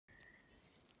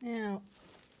Now,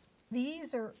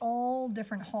 these are all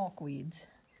different hawkweeds,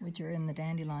 which are in the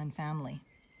dandelion family.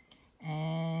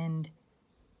 And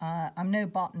I'm no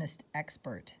botanist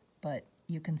expert, but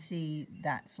you can see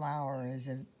that flower is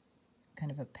a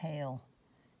kind of a pale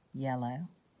yellow.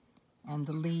 And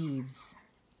the leaves,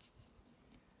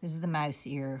 this is the mouse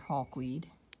ear hawkweed.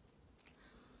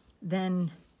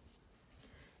 Then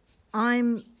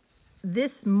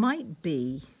this might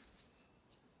be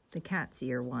the cat's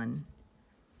ear one,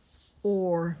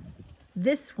 or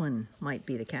this one might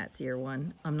be the cat's ear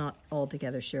one. I'm not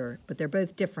altogether sure, but they're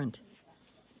both different.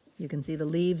 You can see the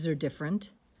leaves are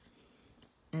different.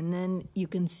 And then you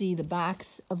can see the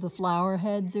backs of the flower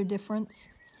heads are different.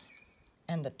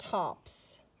 And the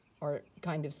tops are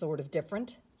kind of sort of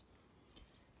different.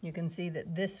 You can see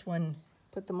that this one,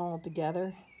 put them all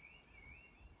together.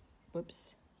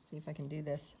 Whoops, see if I can do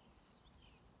this.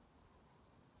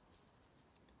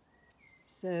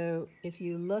 So if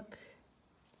you look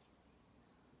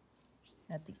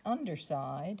at the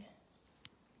underside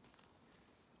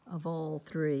of all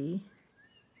three,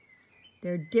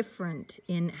 they're different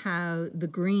in how the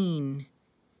green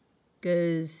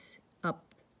goes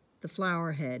up the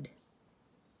flower head.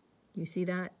 You see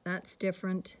that? That's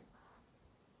different.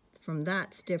 From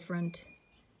that's different,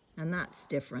 and that's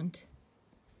different.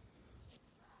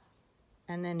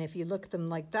 And then if you look at them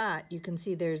like that, you can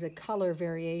see there's a color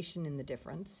variation in the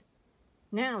difference.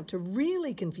 Now, to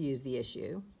really confuse the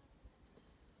issue,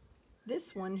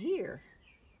 this one here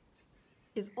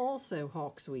is also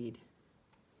hawksweed.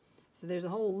 So there's a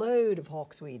whole load of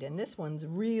hawksweed, and this one's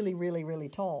really, really, really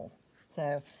tall.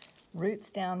 So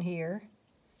roots down here,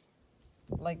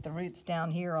 like the roots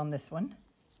down here on this one.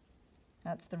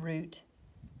 That's the root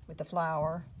with the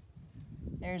flower.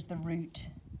 There's the root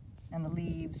and the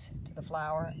leaves to the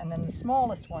flower. And then the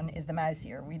smallest one is the mouse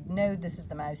ear. We know this is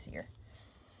the mouse ear.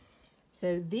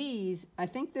 So these, I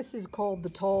think this is called the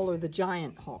tall or the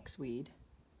giant hawksweed.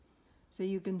 So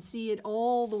you can see it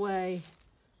all the way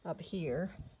up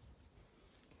here.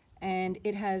 And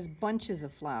it has bunches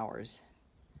of flowers.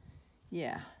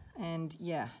 Yeah, and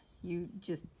yeah,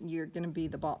 you're gonna be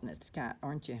the botanist cat,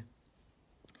 aren't you?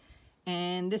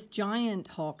 And this giant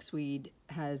hawksweed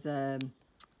has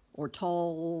or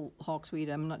tall hawksweed,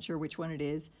 I'm not sure which one it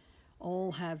is,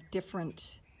 all have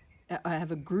different, I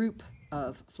have a group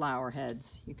of flower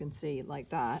heads, you can see like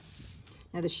that.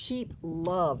 Now the sheep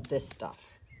love this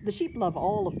stuff. The sheep love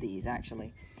all of these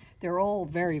actually. They're all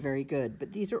very, very good,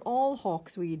 but these are all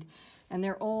hawksweed and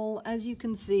they're all, as you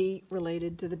can see,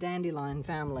 related to the dandelion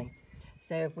family.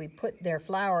 So if we put their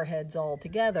flower heads all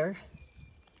together,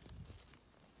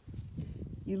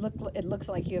 it looks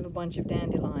like you have a bunch of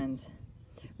dandelions,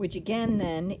 which again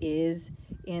then is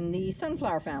in the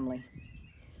sunflower family.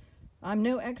 I'm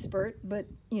no expert, but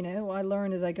you know, I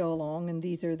learn as I go along, and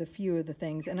these are the few of the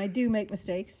things. And I do make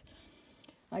mistakes.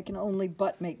 I can only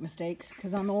but make mistakes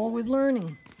because I'm always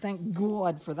learning. Thank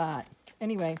God for that.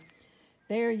 Anyway,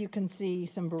 there you can see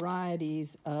some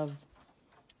varieties of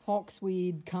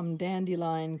hawksweed come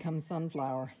dandelion come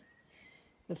sunflower.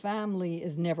 The family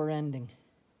is never ending.